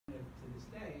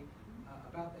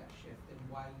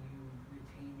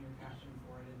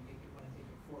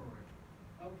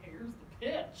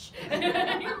pitch. You leap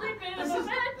in the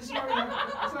pitch. This is already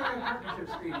a partnership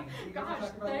screening. You Gosh,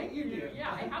 talk about thank what you do.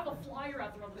 Yeah, I have a flyer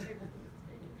out there on the table.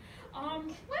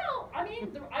 Well, I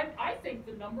mean, I think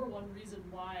the #1 reason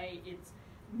why it's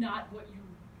not what you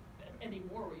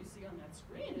anymore what you see on that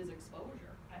screen is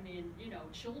exposure. I mean, you know,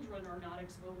 children are not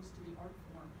exposed to the art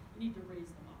form. You need to raise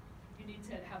them up. You need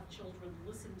to have children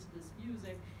listen to this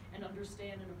music and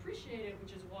understand and appreciate it,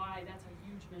 which is why that's a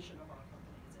huge mission of our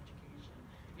company is education.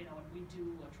 You know, and we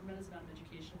do a tremendous amount of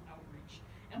educational outreach.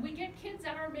 And we get kids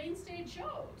at our main stage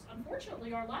shows.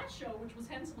 Unfortunately, our last show, which was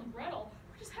Hansel and Gretel,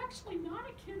 which is actually not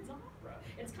a kid's opera.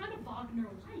 It's kind of Wagner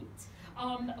light.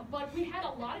 But we had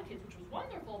a lot of kids, which was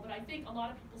wonderful, but I think a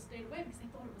lot of people stayed away because they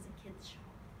thought it was a kid's show.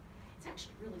 It's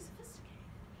actually really sophisticated.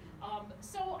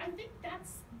 So I think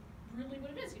that's really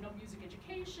what it is. You know, music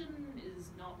education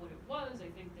is not what it was. I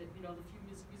think that, you know, the few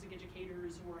music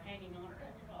educators who are hanging on,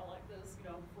 you know, like this, you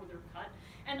know, before they're cut.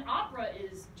 And opera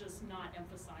is just not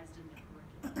emphasized in the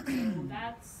curriculum. So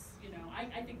that's, you know,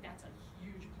 I think that's a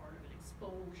huge part of it,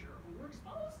 exposure. We were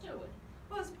exposed to it.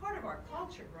 Well, it's part of our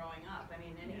culture growing up. I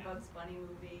mean, any Bugs Bunny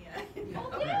movie, you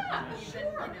know,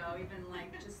 even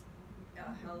like just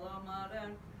hello,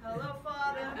 mother, hello,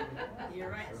 father.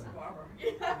 You're right, it's Barbara.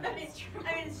 I mean,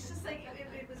 it's just like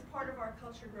it was part of our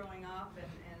culture growing up,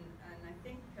 and I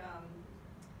think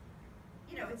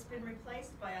you know, it's been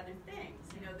replaced by other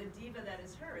things. You know, the diva that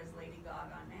is her is Lady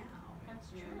Gaga now. That's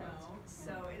true. You know,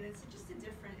 so it's just a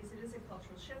different. It is a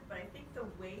cultural shift, but I think the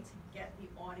way to get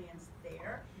the audience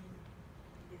there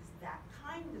is that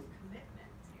kind of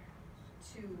commitment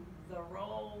to the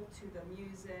role, to the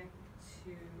music,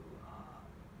 to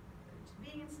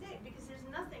being in stage, because there's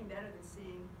nothing better than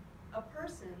seeing a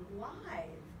person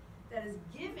live that is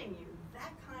giving you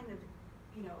that kind of,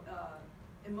 you know,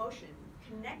 emotion,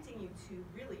 connecting you to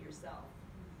really yourself.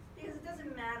 Because it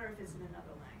doesn't matter if it's in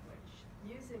another language.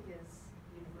 Music is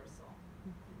universal,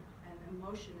 you know, and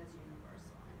emotion is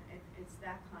universal, and it's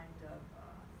that kind of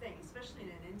thing, especially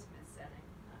in an intimate setting.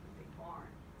 Barn.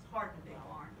 It's hard in a big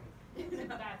barn.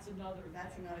 That's another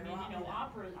thing. I mean, you know,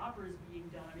 opera is being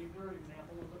done. I mean, we're an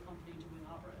example of a company doing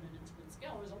opera at an intimate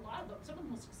scale. There's a lot of them. Some of the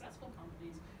most successful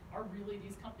companies are really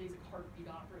these companies like Heartbeat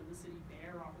Opera and the City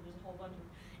Bear Opera. There's a whole bunch of,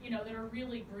 you know, that are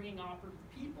really bringing opera to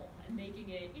people and making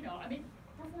it, you know, I mean,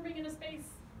 performing in a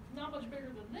space not much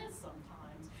bigger than this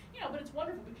sometimes, you know, but it's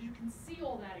wonderful because you can see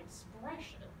all that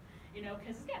expression, you know,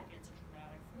 because again, it's a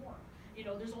dramatic form. You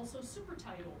know, there's also super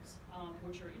titles,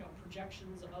 which are, you know,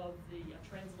 projections of the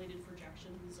translated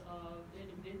projections of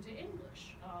into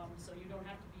English. So you don't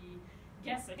have to be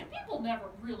guessing. And people never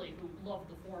really, who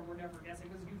love the form, were never guessing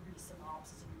because you read a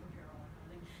synopsis and you prepare all that kind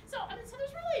of thing. So, I mean, so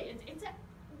there's really,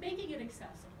 making it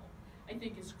accessible, I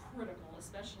think, is critical,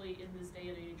 especially in this day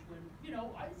and age when, you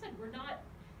know, I said, we're not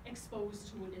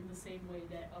exposed to it in the same way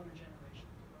that other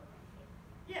generations were.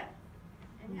 Yeah,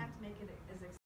 and you have to make it as